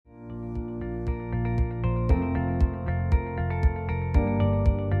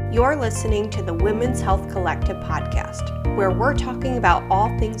You're listening to the Women's Health Collective podcast, where we're talking about all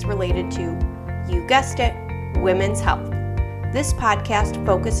things related to, you guessed it, women's health. This podcast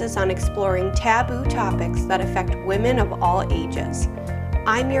focuses on exploring taboo topics that affect women of all ages.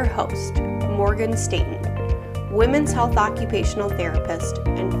 I'm your host, Morgan Staten, women's health occupational therapist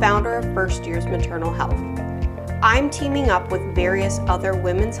and founder of First Year's Maternal Health. I'm teaming up with various other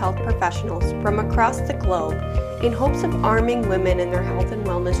women's health professionals from across the globe in hopes of arming women in their health and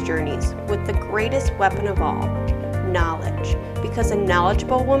wellness journeys with the greatest weapon of all, knowledge, because a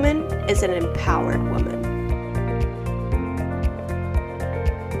knowledgeable woman is an empowered woman.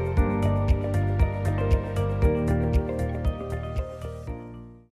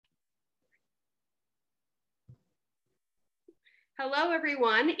 Hello,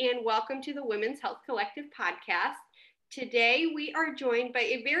 everyone, and welcome to the Women's Health Collective podcast. Today, we are joined by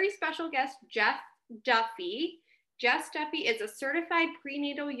a very special guest, Jess Duffy. Jess Duffy is a certified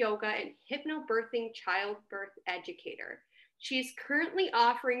prenatal yoga and hypnobirthing childbirth educator. She's currently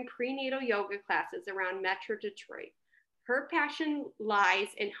offering prenatal yoga classes around Metro Detroit. Her passion lies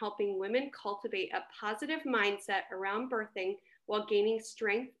in helping women cultivate a positive mindset around birthing while gaining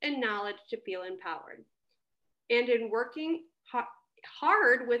strength and knowledge to feel empowered. And in working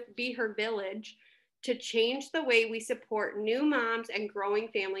hard with Be Her Village to change the way we support new moms and growing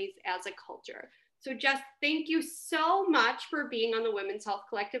families as a culture. So Jess, thank you so much for being on the Women's Health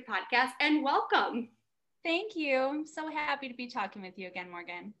Collective podcast and welcome. Thank you. I'm so happy to be talking with you again,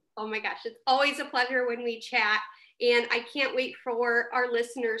 Morgan. Oh my gosh, it's always a pleasure when we chat, and I can't wait for our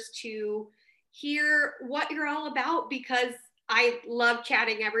listeners to hear what you're all about, because I love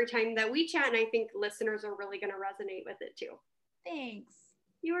chatting every time that we chat, and I think listeners are really going to resonate with it too. Thanks.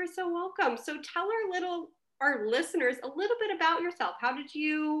 You are so welcome. So tell our listeners a little bit about yourself. How did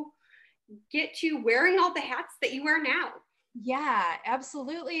you get to wearing all the hats that you wear now? Yeah,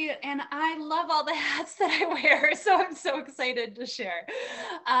 absolutely. And I love all the hats that I wear. So I'm so excited to share.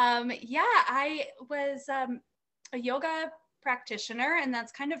 I was a yoga practitioner, and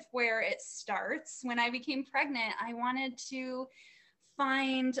that's kind of where it starts. When I became pregnant, I wanted to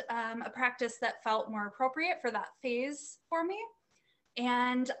find a practice that felt more appropriate for that phase for me.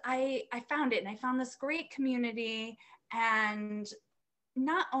 And I found it, and I found this great community. And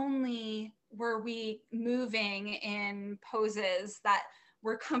not only were we moving in poses that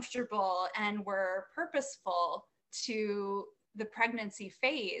were comfortable and were purposeful to the pregnancy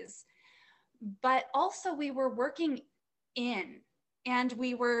phase, but also we were working in, and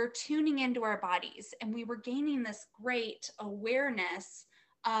we were tuning into our bodies, and we were gaining this great awareness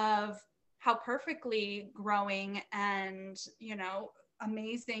of how perfectly growing and,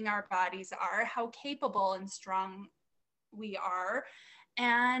 amazing our bodies are, how capable and strong we are,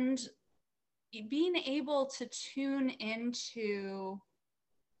 and being able to tune into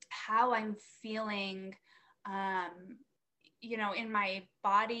how I'm feeling, in my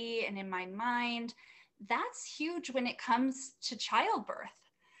body and in my mind. That's huge when it comes to childbirth.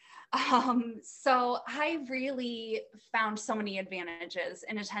 So I really found so many advantages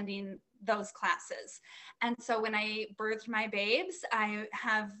in attending those classes. And so when I birthed my babes, I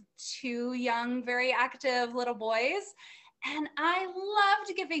have two young, very active little boys, and I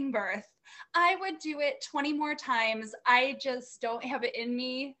loved giving birth. I would do it 20 more times. I just don't have it in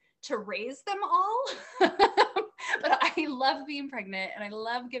me to raise them all. But I love being pregnant, and I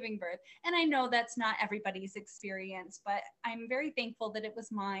love giving birth. And I know that's not everybody's experience, but I'm very thankful that it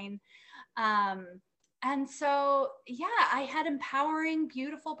was mine. And so, I had empowering,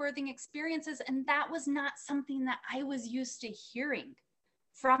 beautiful birthing experiences. And that was not something that I was used to hearing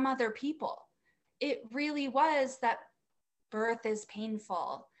from other people. It really was that birth is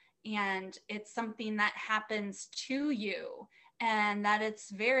painful, and it's something that happens to you, and that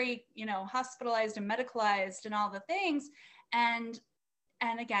it's very, hospitalized and medicalized and all the things. And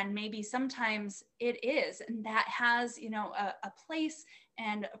again, maybe sometimes it is, and that has, a place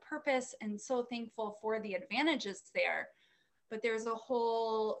and a purpose, and so thankful for the advantages there. But there's a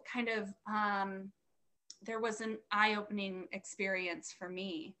whole kind of, there was an eye-opening experience for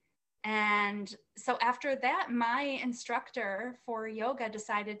me. And so after that, my instructor for yoga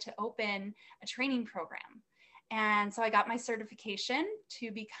decided to open a training program. And so I got my certification to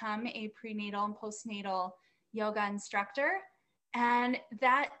become a prenatal and postnatal yoga instructor. And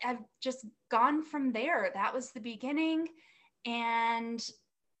that I've just gone from there. That was the beginning. And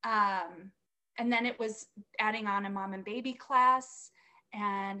then it was adding on a mom and baby class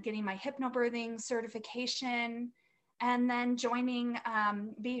and getting my hypnobirthing certification, and then joining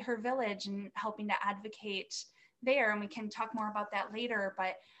Be Her Village and helping to advocate there. And we can talk more about that later,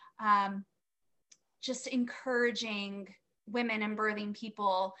 but just encouraging women and birthing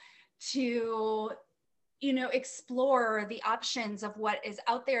people to, you know, explore the options of what is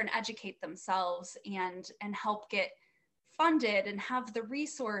out there and educate themselves and help get funded and have the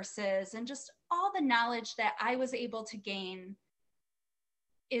resources and just all the knowledge that I was able to gain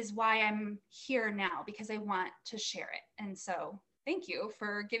is why I'm here now, because I want to share it. And so thank you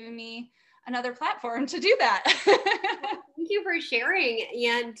for giving me another platform to do that. Thank you for sharing.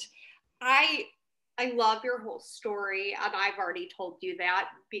 And I love your whole story, and I've already told you that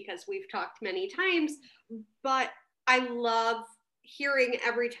because we've talked many times, but I love hearing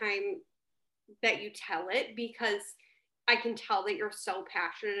every time that you tell it, because I can tell that you're so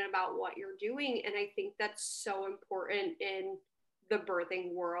passionate about what you're doing. And I think that's so important in the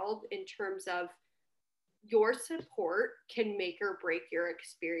birthing world, in terms of your support can make or break your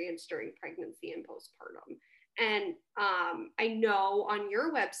experience during pregnancy and postpartum. And I know on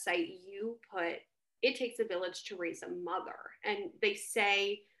your website you put, it takes a village to raise a mother. And they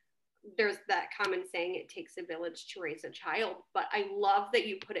say, there's that common saying, it takes a village to raise a child. But I love that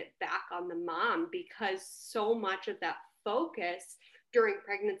you put it back on the mom, because so much of that focus during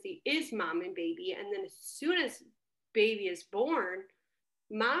pregnancy is mom and baby. And then as soon as baby is born,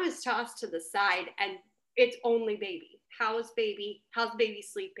 mom is tossed to the side and it's only baby. How's baby? How's baby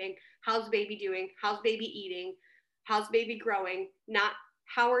sleeping? How's baby doing? How's baby eating? How's baby growing? Not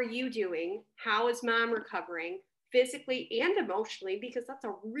how are you doing? How is mom recovering physically and emotionally? Because that's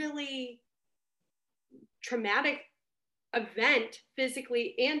a really traumatic event,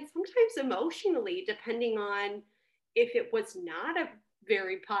 physically and sometimes emotionally, depending on if it was not a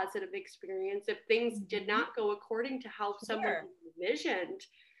very positive experience, if things did not go according to how someone envisioned.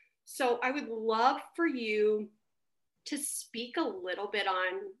 So I would love for you to speak a little bit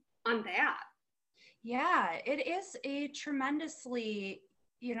on that. Yeah, it is a tremendously,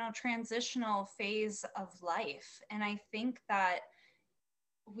 you know, transitional phase of life. And I think that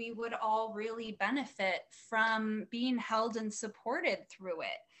we would all really benefit from being held and supported through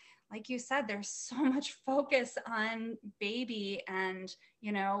it. Like you said, there's so much focus on baby and,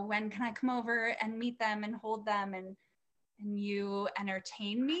 you know, when can I come over and meet them and hold them and you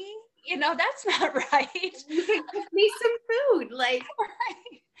entertain me? You know, that's not right. You can cook me some food, like.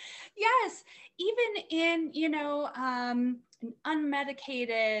 Right. Yes. Even in, you know, an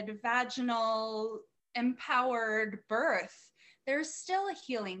unmedicated, vaginal, empowered birth, there's still a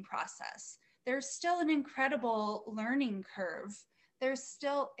healing process. There's still an incredible learning curve. There's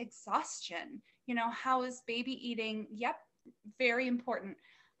still exhaustion. You know, how is baby eating? Yep, very important.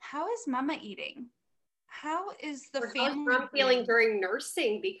 How is mama eating? How is the family How's mom feeling during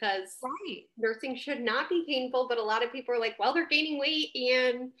nursing? Because right. nursing should not be painful, but a lot of people are like, well, they're gaining weight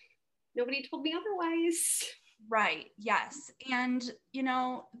and nobody told me otherwise. Right. Yes. And, you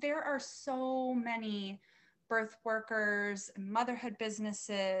know, there are so many birth workers and motherhood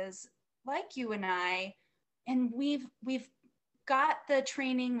businesses like you and I, and we've got the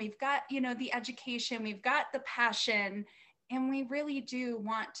training, we've got, you know, the education, we've got the passion, and we really do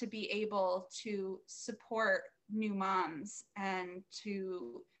want to be able to support new moms and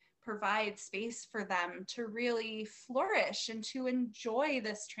to provide space for them to really flourish and to enjoy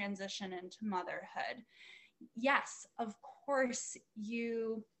this transition into motherhood. Yes, of course,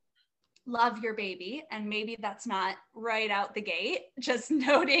 you love your baby, and maybe that's not right out the gate, just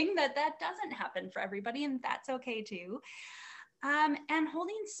noting that that doesn't happen for everybody, and that's okay too. And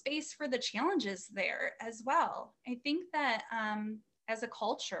holding space for the challenges there as well. I think that as a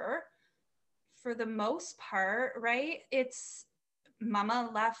culture, for the most part, right, it's mama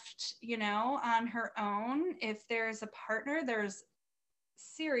left, you know, on her own. If there's a partner, there's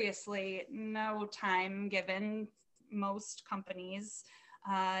seriously no time given, most companies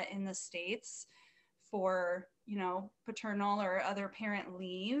in the States, for, you know, paternal or other parent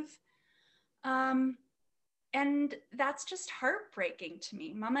leave. And that's just heartbreaking to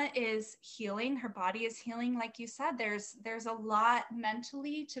me. Mama is healing, her body is healing. Like you said, there's a lot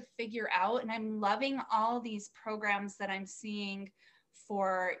mentally to figure out. And I'm loving all these programs that I'm seeing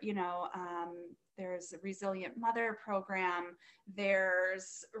for, you know, there's a Resilient Mother program.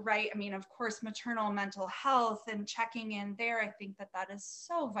 There's, right, I mean, of course, maternal mental health and checking in there. I think that that is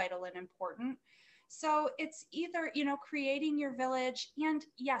so vital and important. So it's either, you know, creating your village, and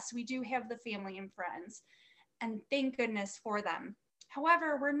yes, we do have the family and friends, and thank goodness for them.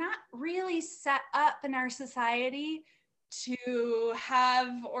 However, we're not really set up in our society to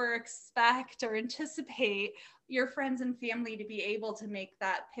have or expect or anticipate your friends and family to be able to make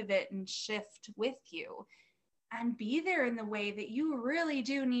that pivot and shift with you and be there in the way that you really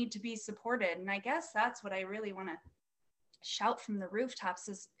do need to be supported. And I guess that's what I really want to shout from the rooftops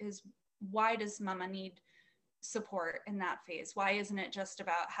is why does mama need support in that phase? Why isn't it just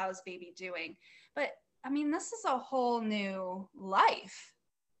about how's baby doing? But I mean, this is a whole new life.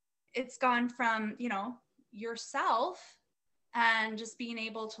 It's gone from, yourself and just being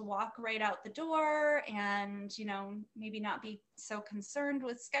able to walk right out the door and, maybe not be so concerned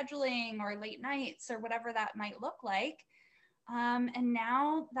with scheduling or late nights or whatever that might look like. And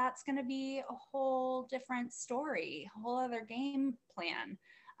now that's going to be a whole different story, a whole other game plan.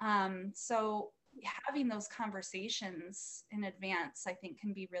 So having those conversations in advance, I think,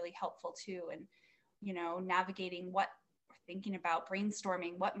 can be really helpful too. And, navigating what we're thinking about,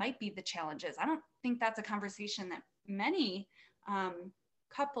 brainstorming what might be the challenges. I don't think that's a conversation that many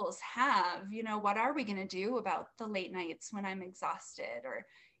couples have. What are we going to do about the late nights when I'm exhausted? Or,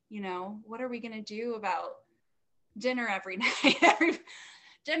 what are we going to do about dinner every night?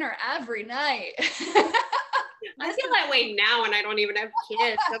 Dinner every night. I feel that way now, and I don't even have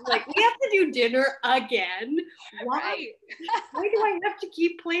kids. I'm like, we have to do dinner again. Why? Right. Why do I have to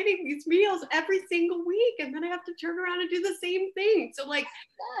keep planning these meals every single week? And then I have to turn around and do the same thing. So like,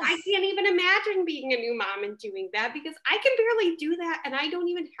 yes. I can't even imagine being a new mom and doing that, because I can barely do that. And I don't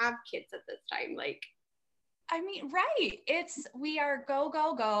even have kids at this time. Like, I mean, right. We are go,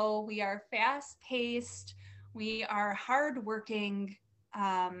 go, go. We are fast paced. We are hardworking.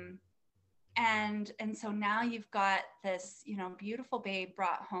 And so now you've got this, beautiful babe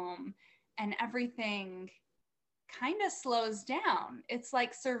brought home, and everything kind of slows down. It's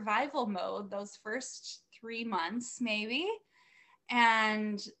like survival mode those first 3 months, maybe,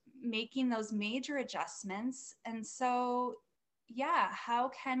 and making those major adjustments. And so, yeah, how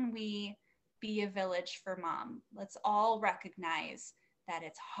can we be a village for mom? Let's all recognize that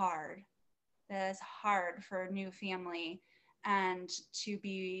it's hard. That it's hard for a new family, and to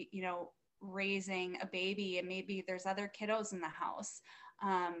be, raising a baby, and maybe there's other kiddos in the house,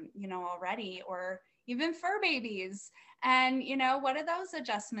 already, or even fur babies. And, what do those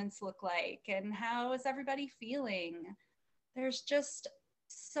adjustments look like? And how is everybody feeling? There's just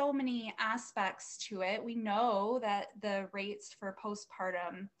so many aspects to it. We know that the rates for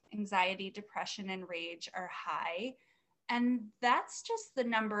postpartum anxiety, depression, and rage are high. And that's just the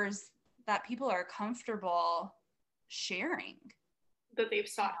numbers that people are comfortable sharing. That they've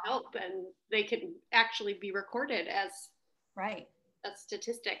sought help, and they can actually be recorded as right a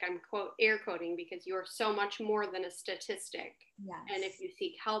statistic. I'm air quoting, because you are so much more than a statistic. Yes. And if you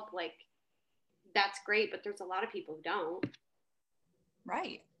seek help, like, that's great, but there's a lot of people who don't.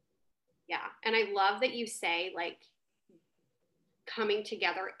 Right. Yeah. And I love that you say, like, coming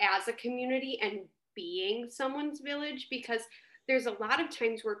together as a community and being someone's village, because there's a lot of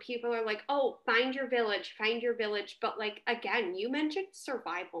times where people are like, oh, find your village. But like, again, you mentioned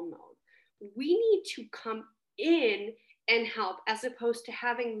survival mode. We need to come in and help, as opposed to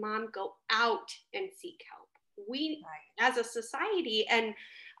having mom go out and seek help. We, right, as a society, and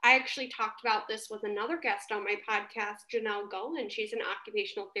I actually talked about this with another guest on my podcast, Janelle Golan. She's an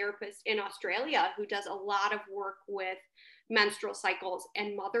occupational therapist in Australia who does a lot of work with menstrual cycles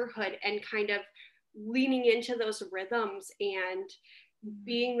and motherhood, and kind of leaning into those rhythms and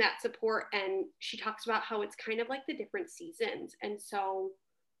being that support. And she talks about how it's kind of like the different seasons. And so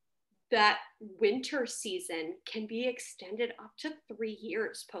that winter season can be extended up to 3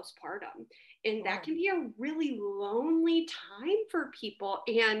 years postpartum. And that can be a really lonely time for people.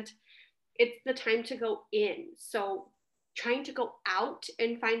 And it's the time to go in. So trying to go out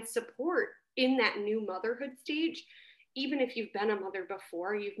and find support in that new motherhood stage, even if you've been a mother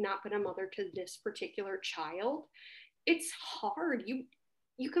before, you've not been a mother to this particular child, it's hard.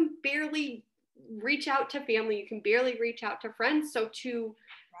 You can barely reach out to family. You can barely reach out to friends. So to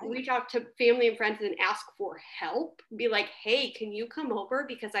reach out to family and friends and ask for help, be like, hey, can you come over?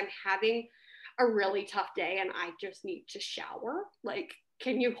 Because I'm having a really tough day and I just need to shower. Like,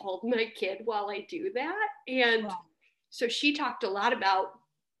 can you hold my kid while I do that? And so she talked a lot about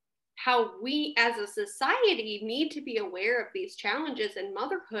how we as a society need to be aware of these challenges in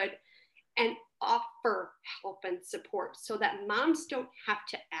motherhood and offer help and support so that moms don't have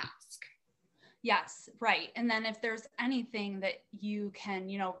to ask. Yes, right. And then if there's anything that you can,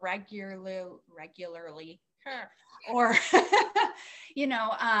 regularly or,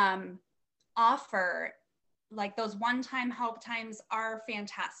 offer, like those one-time help times are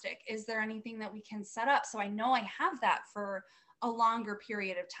fantastic. Is there anything that we can set up so I know I have that for a longer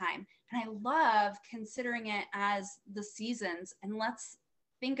period of time? And I love considering it as the seasons. And let's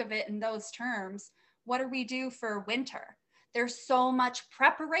think of it in those terms. What do we do for winter? There's so much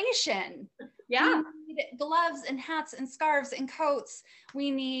preparation. Yeah. We need gloves and hats and scarves and coats.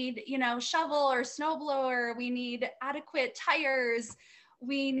 We need, shovel or snow blower. We need adequate tires.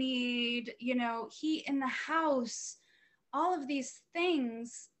 we need, heat in the house, all of these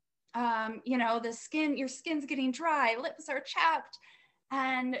things. Your skin's getting dry, lips are chapped,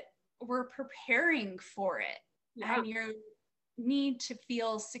 and we're preparing for it. Yeah. And you need to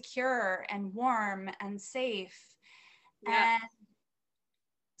feel secure and warm and safe. Yeah. And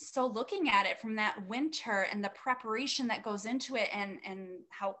so looking at it from that winter and the preparation that goes into it, and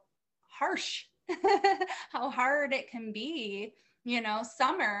how harsh, how hard it can be,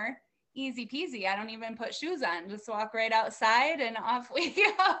 summer, easy peasy. I don't even put shoes on, just walk right outside and off we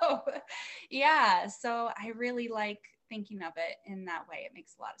go. Yeah. So I really like thinking of it in that way. It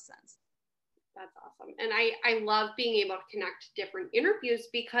makes a lot of sense. That's awesome. And I love being able to connect different interviews,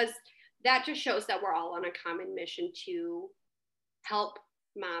 because that just shows that we're all on a common mission to help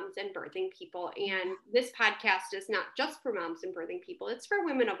moms and birthing people. And this podcast is not just for moms and birthing people, it's for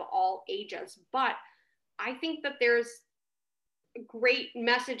women of all ages. But I think that there's a great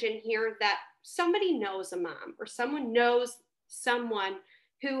message in here that somebody knows a mom, or someone knows someone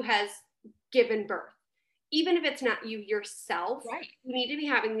who has given birth. Even if it's not you yourself, right, we need to be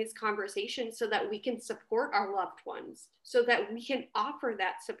having these conversations so that we can support our loved ones, so that we can offer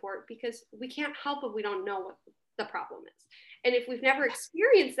that support, because we can't help if we don't know what the problem is. And if we've never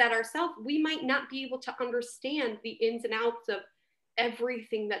experienced that ourselves, we might not be able to understand the ins and outs of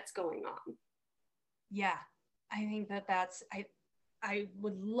everything that's going on. Yeah, I think I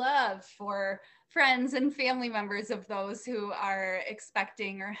would love for friends and family members of those who are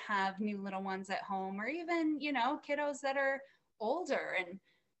expecting or have new little ones at home, or even, kiddos that are older, and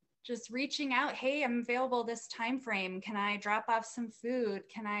just reaching out. Hey, I'm available this time frame. Can I drop off some food?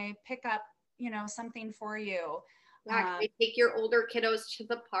 Can I pick up, something for you? Yeah, can I take your older kiddos to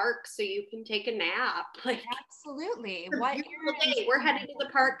the park so you can take a nap? Like, absolutely. What day? We're headed to the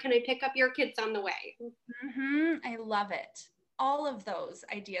park. Can I pick up your kids on the way? I love it. All of those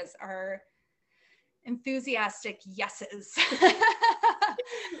ideas are enthusiastic yeses.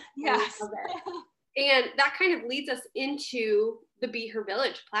 Yes. And that kind of leads us into the Be Her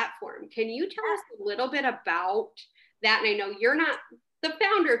Village platform. Can you tell us a little bit about that? And I know you're not the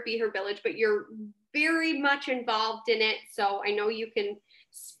founder of Be Her Village, but you're very much involved in it. So I know you can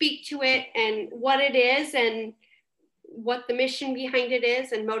speak to it and what it is and what the mission behind it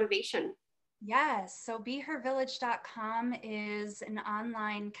is and motivation. Yes. So BeHerVillage.com is an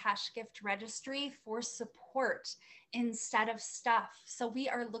online cash gift registry for support instead of stuff. So we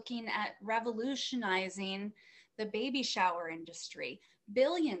are looking at revolutionizing the baby shower industry.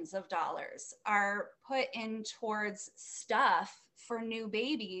 Billions of dollars are put in towards stuff for new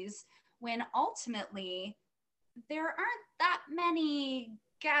babies, when ultimately there aren't that many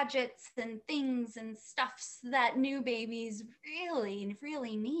gadgets and things and stuffs that new babies really,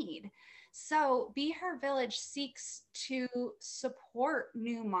 really need. So Be Her Village seeks to support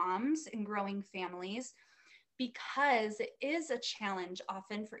new moms and growing families, because it is a challenge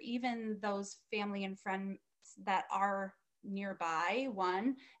often for even those family and friends that are nearby,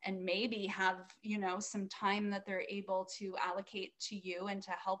 one, and maybe have, some time that they're able to allocate to you and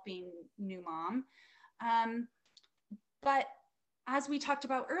to helping new mom. But as we talked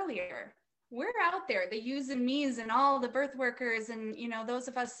about earlier, we're out there, the yous and me's and all the birth workers, and those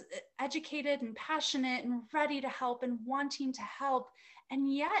of us educated and passionate and ready to help and wanting to help.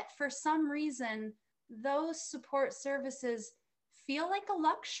 And yet for some reason, those support services feel like a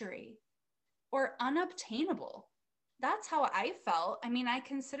luxury or unobtainable. That's how I felt. I mean, I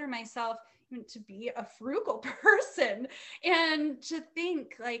consider myself to be a frugal person, and to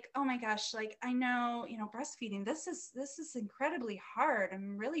think like, oh my gosh, like I know, breastfeeding, this is incredibly hard.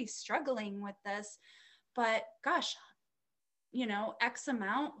 I'm really struggling with this, but gosh, X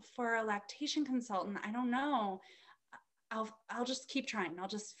amount for a lactation consultant, I don't know. I'll just keep trying. I'll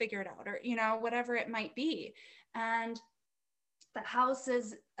just figure it out, or, whatever it might be. And the house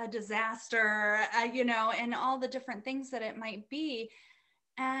is a disaster, and all the different things that it might be.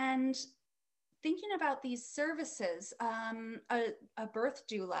 And thinking about these services, a birth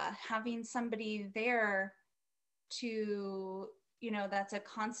doula, having somebody there to, that's a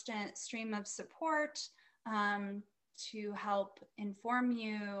constant stream of support, to help inform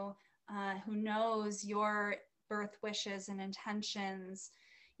you, who knows your birth wishes and intentions.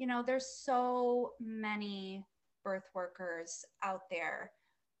 There's so many birth workers out there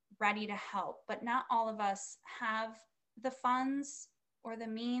ready to help, but not all of us have the funds or the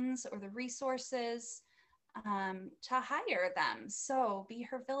means or the resources to hire them. So Be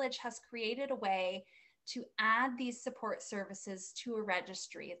Her Village has created a way to add these support services to a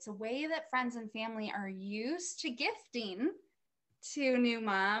registry. It's a way that friends and family are used to gifting to new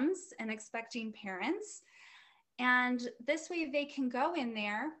moms and expecting parents. And this way they can go in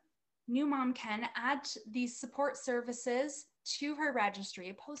there, new mom can add these support services to her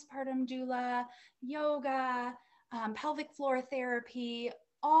registry, postpartum doula, yoga, pelvic floor therapy,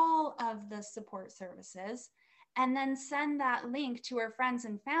 all of the support services, and then send that link to her friends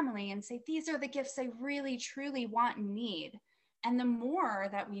and family and say, these are the gifts I really, truly want and need. And the more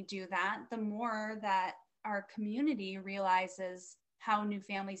that we do that, the more that our community realizes how new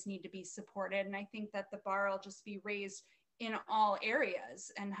families need to be supported. And I think that the bar will just be raised in all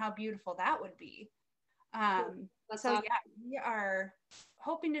areas, and how beautiful that would be. So yeah, we are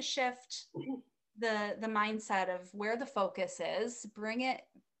hoping to shift the mindset of where the focus is, bring it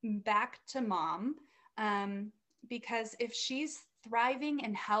back to mom, because if she's thriving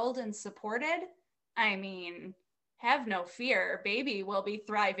and held and supported, I mean, have no fear, baby will be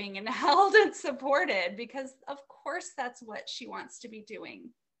thriving and held and supported, because of course that's what she wants to be doing.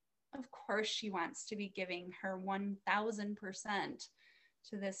 Of course she wants to be giving her 1000%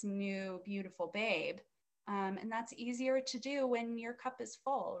 to this new beautiful babe. And that's easier to do when your cup is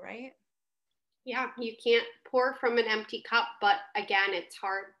full, right? Yeah, you can't pour from an empty cup, but again, it's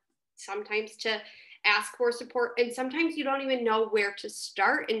hard sometimes to ask for support, and sometimes you don't even know where to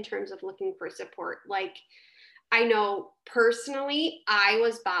start in terms of looking for support. Like, I know personally, I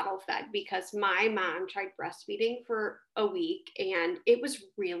was bottle fed because my mom tried breastfeeding for a week and it was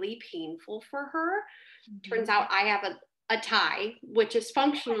really painful for her. Mm-hmm. Turns out I have a tie, which is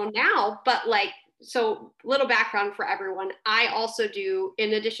functional now, but like, so little background for everyone. I also do,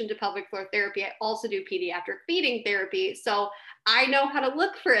 in addition to pelvic floor therapy, I also do pediatric feeding therapy. So I know how to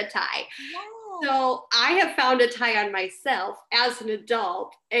look for a tie. Wow. So I have found a tie on myself as an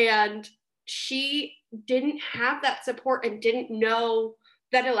adult, and she didn't have that support and didn't know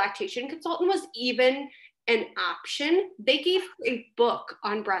that a lactation consultant was even an option. They gave her a book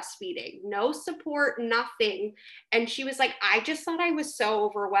on breastfeeding, no support, nothing. And she was like, I just thought I was so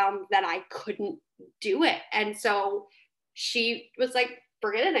overwhelmed that I couldn't do it. And so she was like,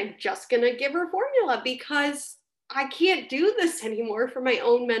 forget it, I'm just going to give her formula because I can't do this anymore for my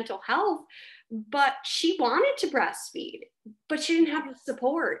own mental health. But she wanted to breastfeed, but she didn't have the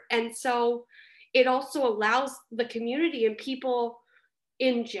support. And so it also allows the community and people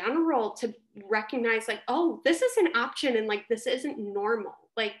in general to recognize, like, oh, this is an option, and like, this isn't normal.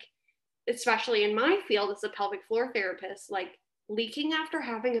 Like, especially in my field as a pelvic floor therapist, like leaking after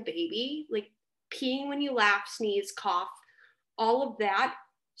having a baby, like peeing when you laugh, sneeze, cough, all of that,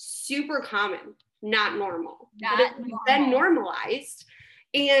 super common, not normal. But it's then normalized,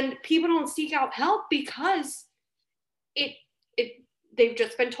 and people don't seek out help because they've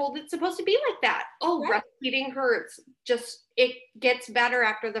just been told it's supposed to be like that. Oh, right. Breastfeeding hurts. Just, it gets better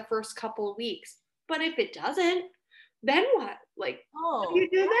after the first couple of weeks. But if it doesn't, then what? Like, what do you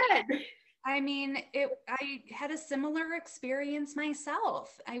do then? I mean, I had a similar experience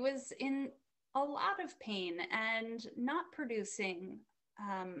myself. I was in a lot of pain and not producing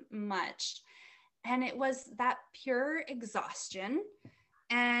much. And it was that pure exhaustion.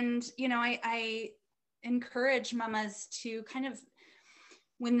 And, you know, I encourage mamas to kind of,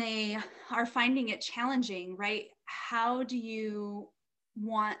 when they are finding it challenging, right? How do you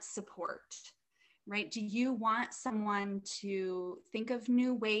want support, right? Do you want someone to think of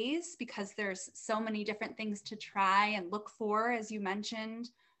new ways, because there's so many different things to try and look for, as you mentioned,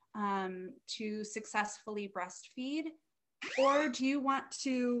 to successfully breastfeed? Or do you want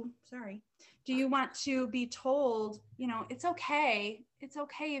to be told, you know, it's okay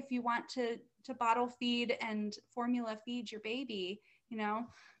if you want to bottle feed and formula feed your baby, you know,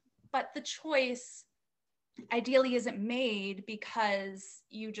 but the choice ideally isn't made because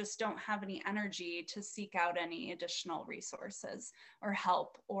you just don't have any energy to seek out any additional resources or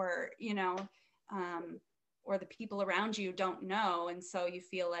help, or, you know, or the people around you don't know. And so you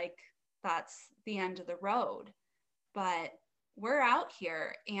feel like that's the end of the road. But we're out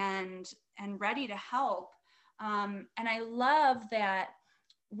here and ready to help. And I love that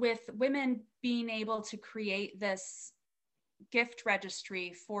with women being able to create this gift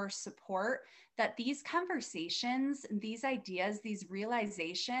registry for support, that these conversations, these ideas, these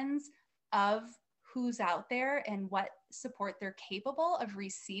realizations of who's out there and what support they're capable of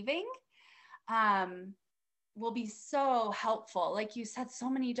receiving will be so helpful. Like you said, so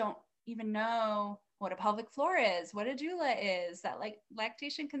many don't even know what a pelvic floor is, what a doula is, that like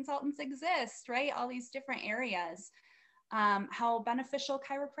lactation consultants exist, right? All these different areas, how beneficial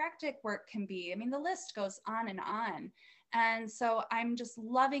chiropractic work can be. I mean, the list goes on and on. And so I'm just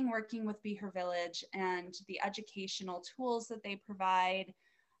loving working with Be Her Village and the educational tools that they provide,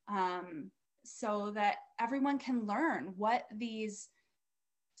 so that everyone can learn what these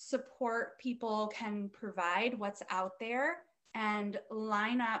support people can provide, what's out there, and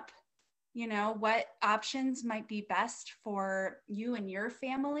line up, you know, what options might be best for you and your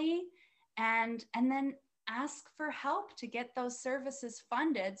family, and then ask for help to get those services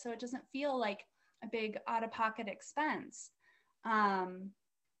funded so it doesn't feel like a big out-of-pocket expense.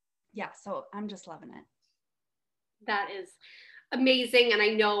 Yeah, so I'm just loving it. That is amazing. And I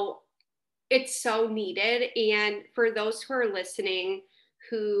know it's so needed. And for those who are listening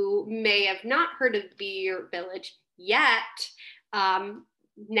who may have not heard of Be Your Village yet,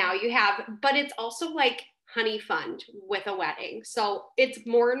 now you have, but it's also like honey fund with a wedding. So it's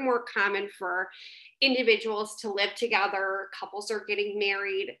more and more common for individuals to live together. Couples are getting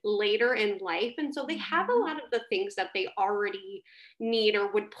married later in life. And so they have a lot of the things that they already need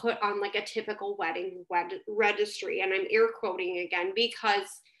or would put on like a typical wedding registry. And I'm air quoting again because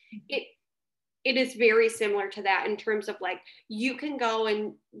it is very similar to that in terms of like, you can go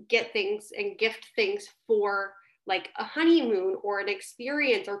and get things and gift things for like a honeymoon or an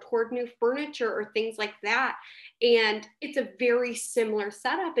experience or toward new furniture or things like that. And it's a very similar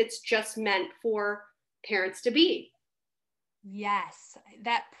setup. It's just meant for parents to be. Yes,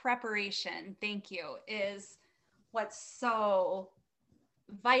 that preparation, thank you, is what's so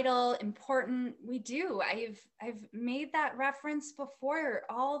vital, important. We do. I've made that reference before,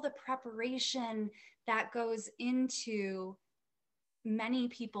 all the preparation that goes into many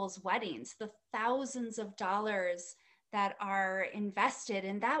people's weddings, the thousands of dollars that are invested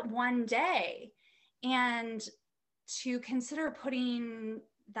in that one day. And to consider putting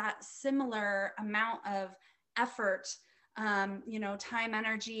that similar amount of effort, you know, time,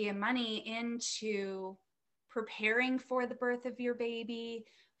 energy, and money into preparing for the birth of your baby,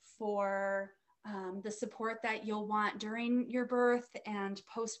 for the support that you'll want during your birth and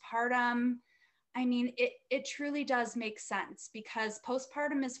postpartum. I mean, it truly does make sense because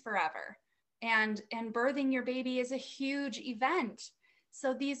postpartum is forever, and birthing your baby is a huge event.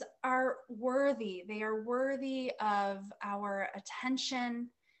 So these are worthy. They are worthy of our attention.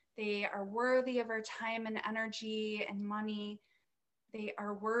 They are worthy of our time and energy and money. They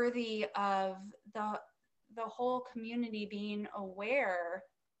are worthy of the whole community being aware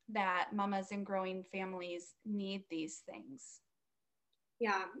that mamas and growing families need these things.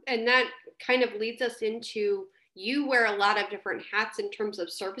 Yeah. And that kind of leads us into, you wear a lot of different hats in terms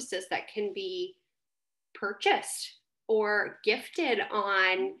of services that can be purchased or gifted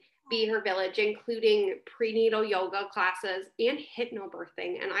on Be Her Village, including prenatal yoga classes and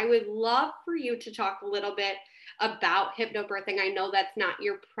hypnobirthing. And I would love for you to talk a little bit about hypnobirthing. I know that's not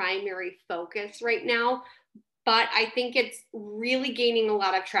your primary focus right now, but I think it's really gaining a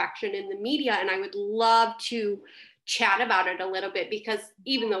lot of traction in the media. And I would love to chat about it a little bit because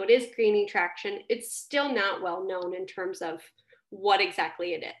even though it is gaining traction, it's still not well known in terms of what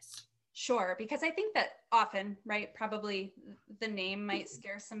exactly it is. Sure, because I think that often, right, probably the name might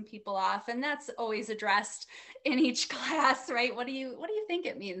scare some people off, and that's always addressed in each class, right? What do you think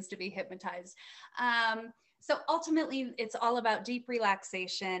it means to be hypnotized? So ultimately, it's all about deep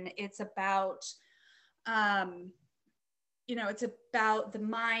relaxation. It's about, you know, it's about the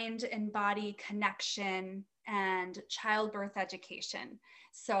mind and body connection and childbirth education.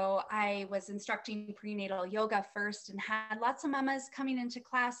 So I was instructing prenatal yoga first and had lots of mamas coming into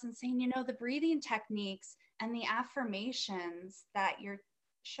class and saying, you know, the breathing techniques and the affirmations that you're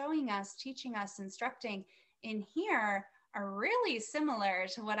showing us, teaching us, instructing in here are really similar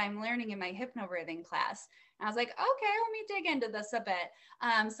to what I'm learning in my hypnobirthing class. And I was like, okay, let me dig into this a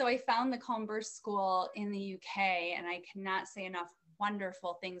bit. So I found the Calm Birth School in the UK, and I cannot say enough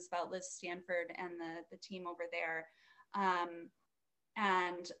wonderful things about Liz Stanford and the team over there.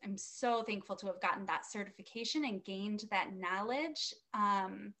 And I'm so thankful to have gotten that certification and gained that knowledge.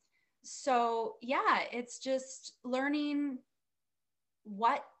 So yeah, it's just learning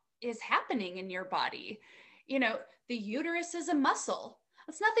what is happening in your body. You know, the uterus is a muscle.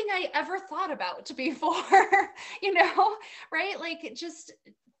 That's nothing I ever thought about before, you know, right? Like just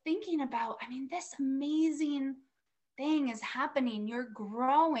thinking about, I mean, this amazing thing is happening. You're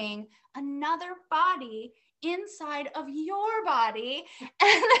growing another body inside of your body, and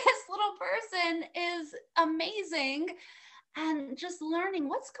this little person is amazing. And just learning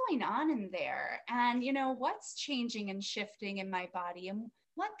what's going on in there, and you know, what's changing and shifting in my body, and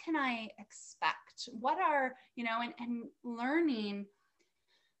what can I expect? What are, you know, and learning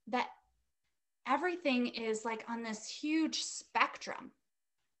that everything is like on this huge spectrum,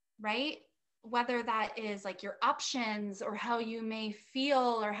 right? Whether that is like your options or how you may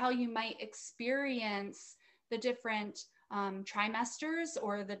feel or how you might experience the different trimesters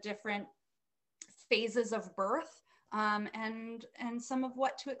or the different phases of birth. and some of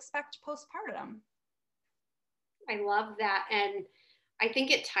what to expect postpartum. I love that. And I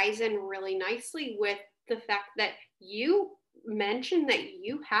think it ties in really nicely with the fact that you mentioned that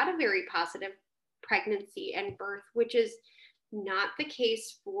you had a very positive pregnancy and birth, which is not the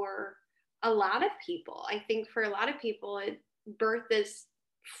case for a lot of people. I think for a lot of people, birth is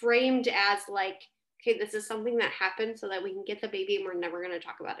framed as like, okay, this is something that happened so that we can get the baby and we're never going to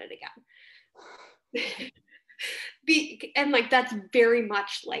talk about it again. And like, that's very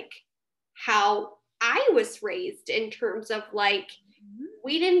much like how I was raised in terms of like,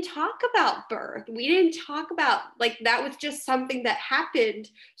 we didn't talk about birth. We didn't talk about like that was just something that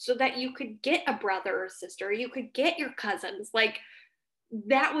happened so that you could get a brother or sister, you could get your cousins. Like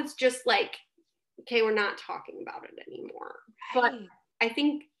that was just like, okay, we're not talking about it anymore. Right. But I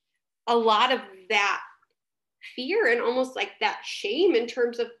think a lot of that fear and almost like that shame in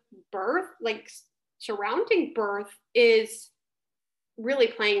terms of birth, like surrounding birth, is really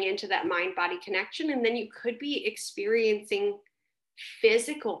playing into that mind body connection. And then you could be experiencing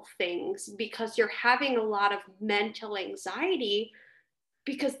physical things because you're having a lot of mental anxiety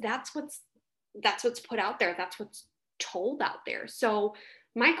because that's what's put out there, that's what's told out there. So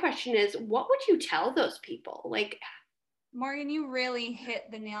my question is, what would you tell those people? Like, Morgan, you really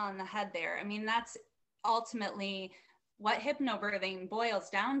hit the nail on the head there. I mean, that's ultimately what hypnobirthing boils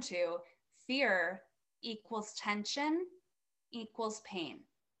down to. Fear equals tension equals pain.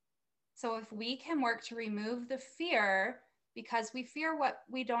 So if we can work to remove the fear, because we fear what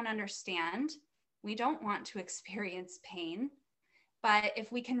we don't understand, we don't want to experience pain. But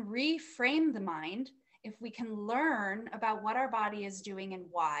if we can reframe the mind, if we can learn about what our body is doing and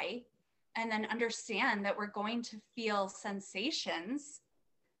why, and then understand that we're going to feel sensations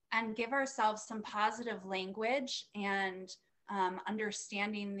and give ourselves some positive language and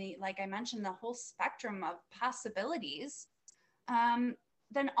understanding the, like I mentioned, the whole spectrum of possibilities,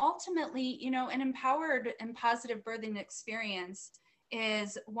 then ultimately, you know, an empowered and positive birthing experience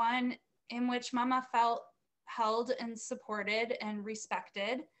is one in which mama felt held and supported and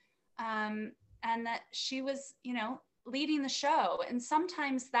respected, and that she was, you know, leading the show. And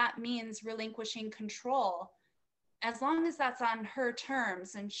sometimes that means relinquishing control, as long as that's on her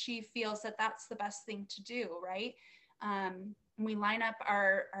terms and she feels that that's the best thing to do, right? We line up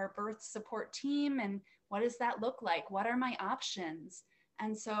our birth support team, and what does that look like? What are my options?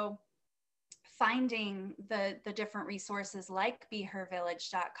 And so finding the different resources like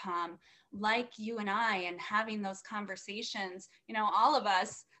behervillage.com, like you and I, and having those conversations, you know, all of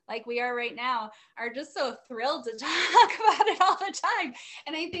us, like we are right now, are just so thrilled to talk about it all the time.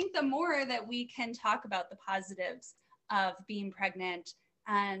 And I think the more that we can talk about the positives of being pregnant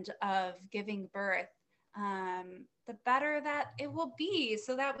and of giving birth, the better that it will be,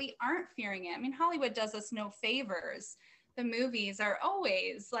 so that we aren't fearing it. I mean, Hollywood does us no favors. The movies are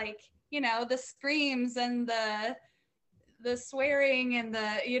always like, you know, the screams and the swearing and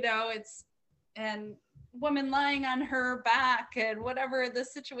the, you know, it's, and woman lying on her back and whatever the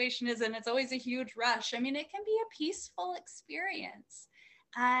situation is, and it's always a huge rush. I mean, it can be a peaceful experience,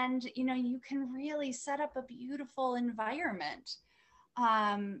 and you know, you can really set up a beautiful environment,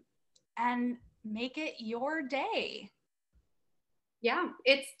 and make it your day. Yeah,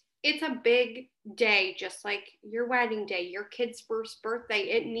 it's a big day, just like your wedding day, your kid's first birthday.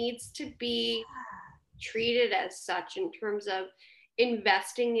 It needs to be treated as such in terms of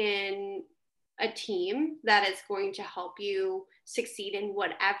investing in a team that is going to help you succeed in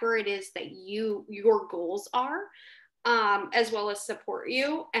whatever it is that your goals are, as well as support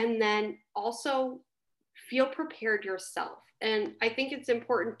you, and then also feel prepared yourself. And I think it's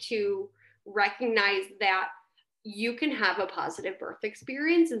important to recognize that you can have a positive birth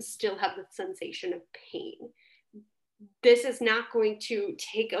experience and still have the sensation of pain. This is not going to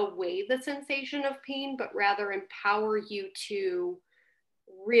take away the sensation of pain, but rather empower you to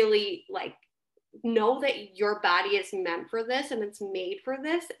really like know that your body is meant for this and it's made for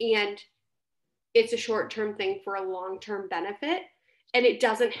this, and it's a short-term thing for a long-term benefit, and it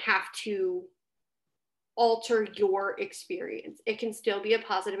doesn't have to alter your experience. It can still be a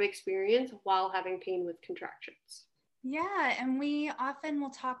positive experience while having pain with contractions. Yeah, and we often will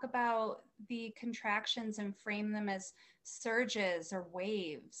talk about the contractions and frame them as surges or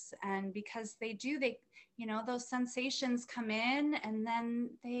waves. And because they do, they, you know, those sensations come in and then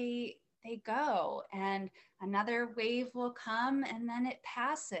they go, and another wave will come and then it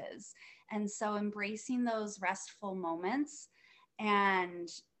passes. And so embracing those restful moments, and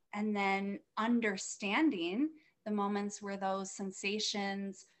then understanding the moments where those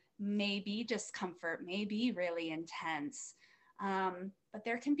sensations may be discomfort, may be really intense, but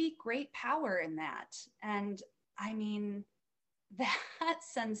there can be great power in that. And I mean, that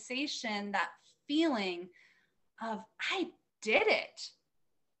sensation, that feeling of I did it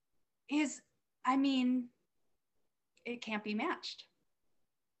is, I mean, it can't be matched.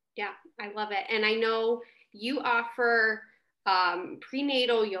 Yeah, I love it. And I know you offer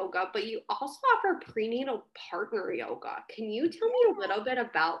prenatal yoga, but you also offer prenatal partner yoga. Can you tell me a little bit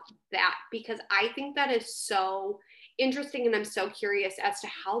about that? Because I think that is so interesting and I'm so curious as to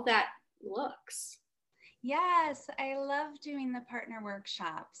how that looks. Yes, I love doing the partner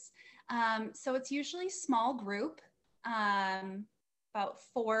workshops. So it's usually small group, about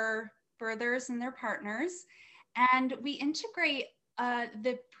 4 birthers and their partners. And we integrate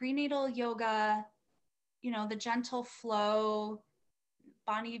the prenatal yoga, the gentle flow,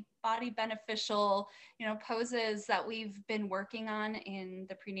 body beneficial, poses that we've been working on in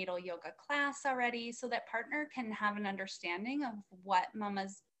the prenatal yoga class already, so that partner can have an understanding of what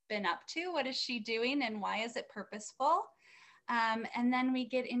mama's been up to, what is she doing, and why is it purposeful. And then we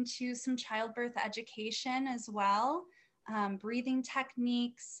get into some childbirth education as well, breathing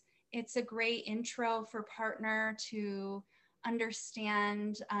techniques. It's a great intro for partner to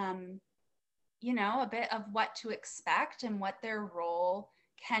understand, a bit of what to expect and what their role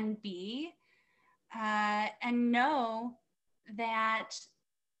can be, and know that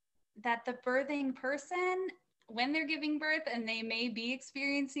the birthing person, when they're giving birth and they may be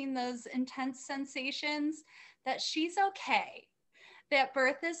experiencing those intense sensations, that she's okay, that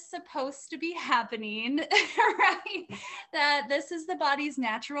birth is supposed to be happening, right? That this is the body's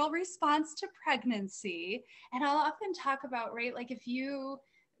natural response to pregnancy. And I'll often talk about, right, like if you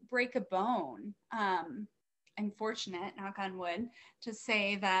break a bone, I'm fortunate, knock on wood, to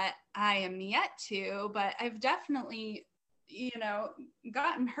say that I am yet to, but I've definitely,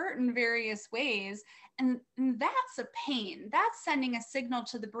 gotten hurt in various ways. And that's a pain. That's sending a signal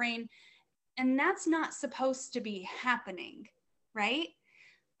to the brain. And that's not supposed to be happening, right?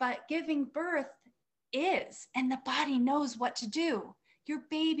 But giving birth is, and the body knows what to do. Your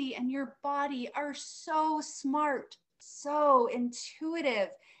baby and your body are so smart, so intuitive,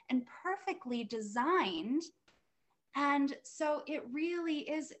 and perfectly designed. And so it really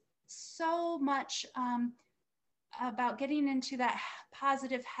is so much about getting into that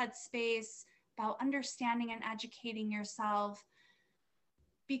positive headspace, about understanding and educating yourself.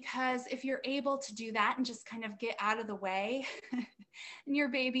 Because if you're able to do that and just kind of get out of the way, and your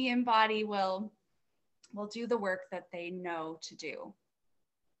baby and body will do the work that they know to do.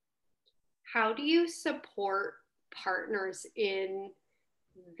 How do you support partners in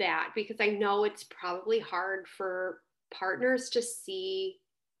that? Because I know it's probably hard for partners to see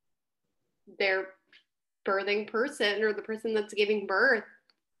their birthing person or the person that's giving birth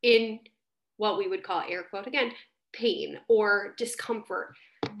in what we would call, air quote again, pain or discomfort.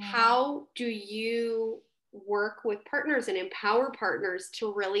 How do you work with partners and empower partners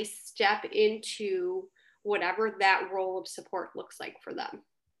to really step into whatever that role of support looks like for them?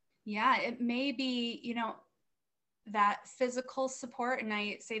 Yeah, it may be, that physical support. And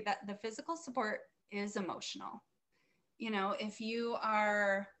I say that the physical support is emotional. If you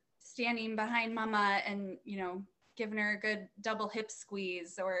are standing behind mama and, giving her a good double hip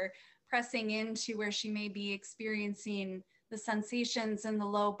squeeze or pressing into where she may be experiencing the sensations in the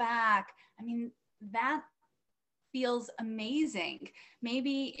low back, I mean, that feels amazing.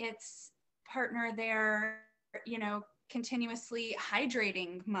 Maybe it's partner there, continuously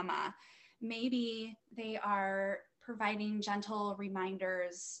hydrating mama. Maybe they are providing gentle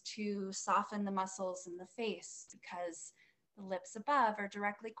reminders to soften the muscles in the face because the lips above are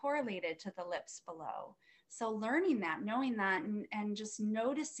directly correlated to the lips below. So learning that, knowing that, and just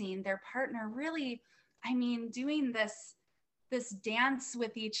noticing their partner really, doing this dance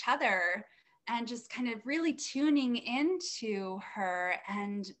with each other and just kind of really tuning into her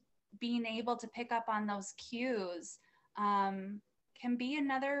and being able to pick up on those cues, can be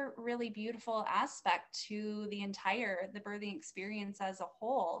another really beautiful aspect to the birthing experience as a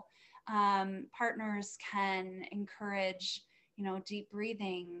whole. Partners can encourage, deep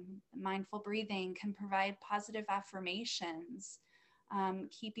breathing, mindful breathing, can provide positive affirmations,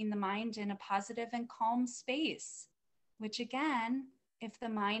 keeping the mind in a positive and calm space, which again, if the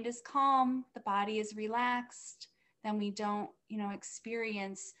mind is calm, the body is relaxed, then we don't,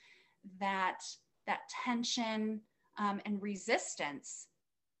 experience that tension, and resistance.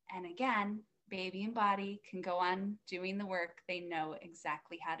 And again, baby and body can go on doing the work they know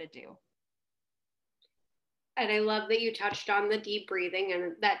exactly how to do. And I love that you touched on the deep breathing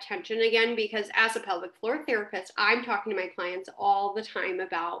and that tension again, because as a pelvic floor therapist, I'm talking to my clients all the time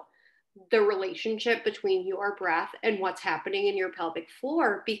about the relationship between your breath and what's happening in your pelvic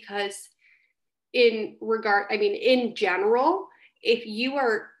floor, because in general, if you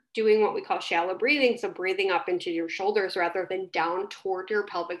are doing what we call shallow breathing, so breathing up into your shoulders rather than down toward your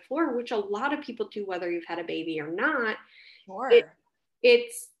pelvic floor, which a lot of people do whether you've had a baby or not, Sure.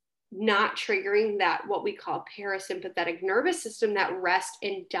 it's not triggering that what we call parasympathetic nervous system, that rest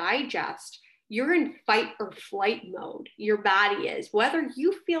and digest. You're in fight or flight mode. Your body is, whether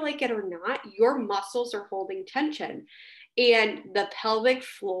you feel like it or not, your muscles are holding tension. And the pelvic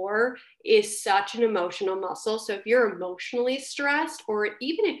floor is such an emotional muscle. So if you're emotionally stressed, or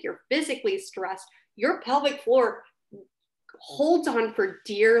even if you're physically stressed, your pelvic floor holds on for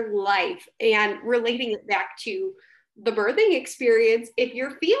dear life. And relating it back to the birthing experience, if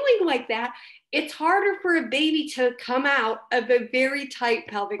you're feeling like that, it's harder for a baby to come out of a very tight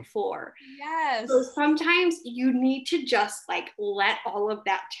pelvic floor. Yes. So sometimes you need to just like let all of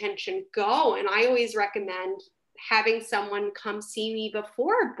that tension go. And I always recommend having someone come see me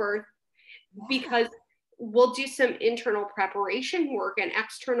before birth, because we'll do some internal preparation work and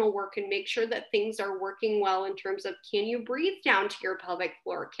external work and make sure that things are working well in terms of, can you breathe down to your pelvic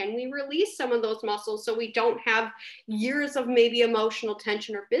floor? Can we release some of those muscles so we don't have years of maybe emotional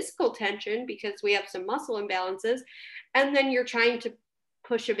tension or physical tension because we have some muscle imbalances? And then you're trying to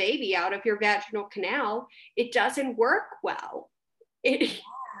push a baby out of your vaginal canal. It doesn't work well.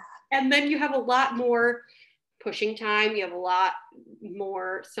 And then you have a lot more pushing time. You have a lot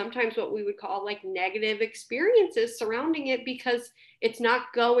more, sometimes what we would call like negative experiences surrounding it, because it's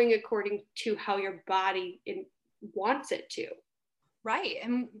not going according to how your body wants it to. Right.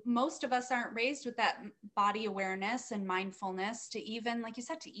 And most of us aren't raised with that body awareness and mindfulness to even, like you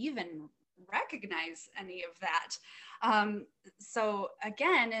said, to even recognize any of that. So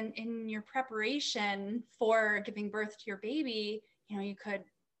again, in your preparation for giving birth to your baby, you could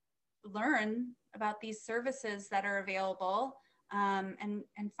learn about these services that are available, and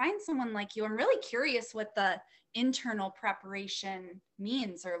find someone like you. I'm really curious what the internal preparation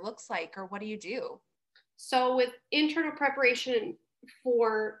means or looks like, or what do you do? So with internal preparation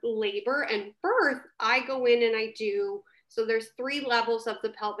for labor and birth, I go in and I do, so there's 3 levels of the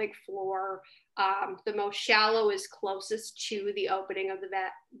pelvic floor. The most shallow is closest to the opening of the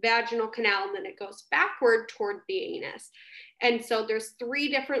vaginal canal, and then it goes backward toward the anus. And so there's 3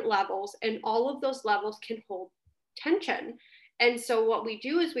 different levels, and all of those levels can hold tension. And so what we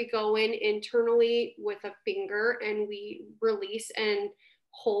do is we go in internally with a finger and we release and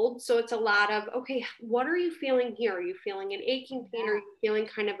hold. So it's a lot of, okay, what are you feeling here? Are you feeling an aching pain? Are you feeling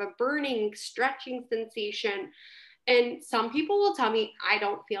kind of a burning, stretching sensation? And some people will tell me, I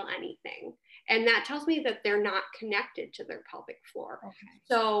don't feel anything. And that tells me that they're not connected to their pelvic floor. Okay.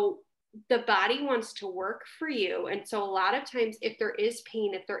 So the body wants to work for you. And so a lot of times, if there is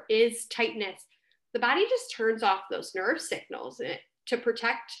pain, if there is tightness, the body just turns off those nerve signals to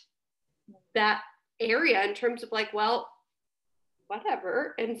protect that area in terms of like, well,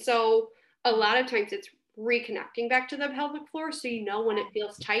 whatever. And so a lot of times it's reconnecting back to the pelvic floor. So you know when it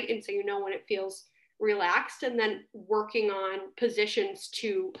feels tight, and so you know when it feels relaxed, and then working on positions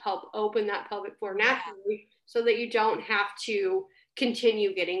to help open that pelvic floor naturally, so that you don't have to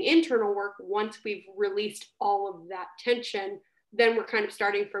continue getting internal work. Once we've released all of that tension, then we're kind of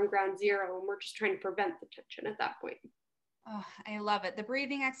starting from ground zero, and we're just trying to prevent the tension at that point. Oh, I love it. The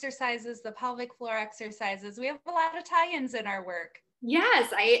breathing exercises, the pelvic floor exercises. We have a lot of tie-ins in our work.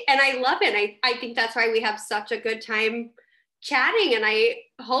 Yes, I love it. I think that's why we have such a good time chatting. And I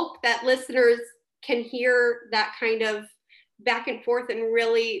hope that listeners can hear that kind of back and forth and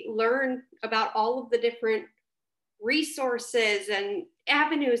really learn about all of the different resources and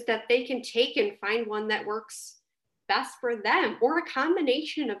avenues that they can take and find one that works best for them, or a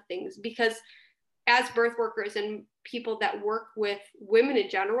combination of things. Because as birth workers and people that work with women in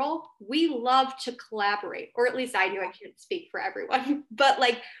general, we love to collaborate, or at least I do. I can't speak for everyone, but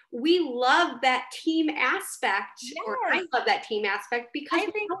like we love that team aspect, or I love that team aspect, because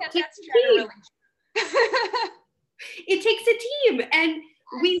I think that's true. It takes a team, and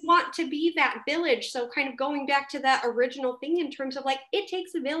we want to be that village. So kind of going back to that original thing in terms of like, it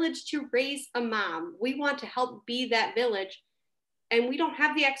takes a village to raise a mom. We want to help be that village, and we don't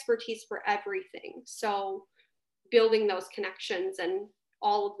have the expertise for everything. So building those connections and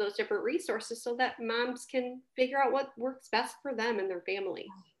all of those different resources so that moms can figure out what works best for them and their family.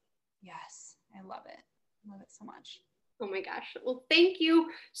 Yes, I love it. I love it so much. Oh my gosh. Well, thank you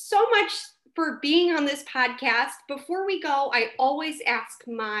so much for being on this podcast. Before we go, I always ask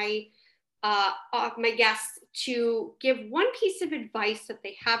my guests to give one piece of advice that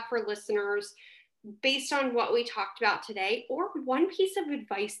they have for listeners based on what we talked about today, or one piece of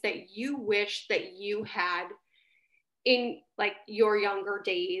advice that you wish that you had in like your younger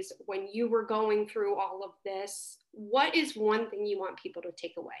days when you were going through all of this, what is one thing you want people to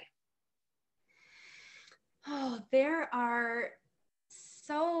take away? Oh, there are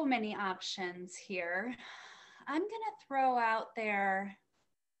so many options here. I'm going to throw out there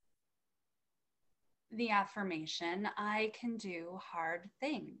the affirmation, I can do hard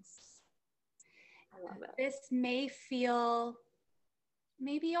things. I love it. This may feel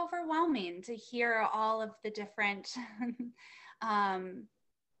maybe overwhelming to hear all of the different,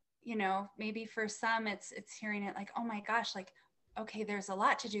 maybe for some it's hearing it like, oh my gosh, like, okay, there's a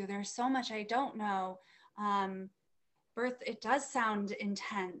lot to do. There's so much I don't know. Birth, it does sound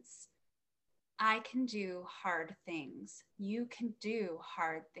intense. I can do hard things. You can do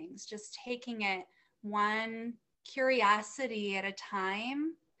hard things. Just taking it one curiosity at a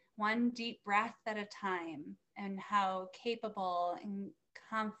time, one deep breath at a time, and how capable and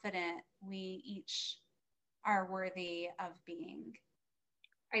confident we each are worthy of being.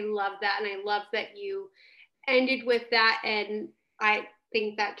 I love that. And I love that you ended with that. And I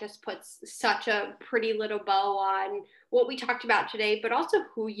think that just puts such a pretty little bow on what we talked about today, but also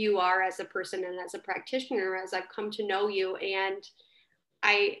who you are as a person and as a practitioner, as I've come to know you. And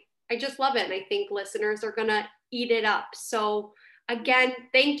I just love it. And I think listeners are going to eat it up. So again,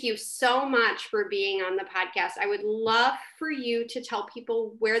 thank you so much for being on the podcast. I would love for you to tell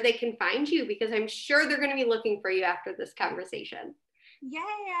people where they can find you, because I'm sure they're going to be looking for you after this conversation. Yay,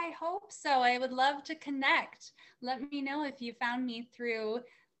 I hope so. I would love to connect. Let me know if you found me through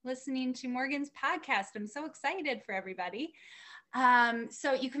listening to Morgan's podcast. I'm so excited for everybody.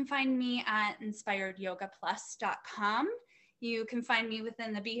 So you can find me at inspiredyogaplus.com. You can find me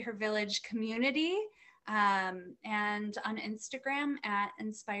within the Be Her Village community, and on Instagram at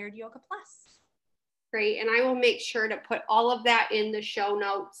Inspired Yoga Plus. Great. And I will make sure to put all of that in the show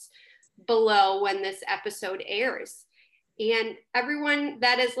notes below when this episode airs. And everyone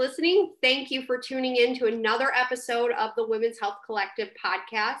that is listening, thank you for tuning in to another episode of the Women's Health Collective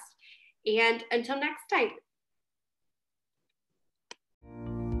podcast. And until next time.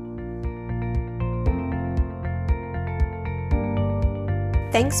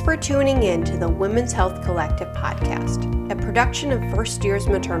 Thanks for tuning in to the Women's Health Collective podcast, a production of First Years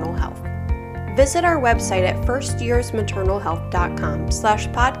Maternal Health. Visit our website at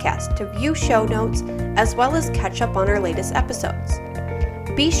firstyearsmaternalhealth.com/podcast to view show notes as well as catch up on our latest episodes.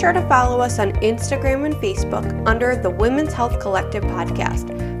 Be sure to follow us on Instagram and Facebook under the Women's Health Collective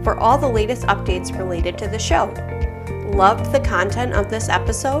podcast for all the latest updates related to the show. Loved the content of this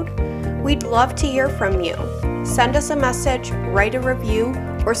episode? We'd love to hear from you. Send us a message, write a review,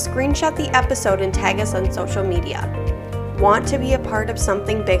 or screenshot the episode and tag us on social media. Want to be a part of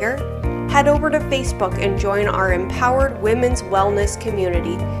something bigger? Head over to Facebook and join our empowered women's wellness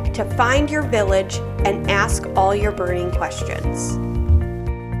community to find your village and ask all your burning questions.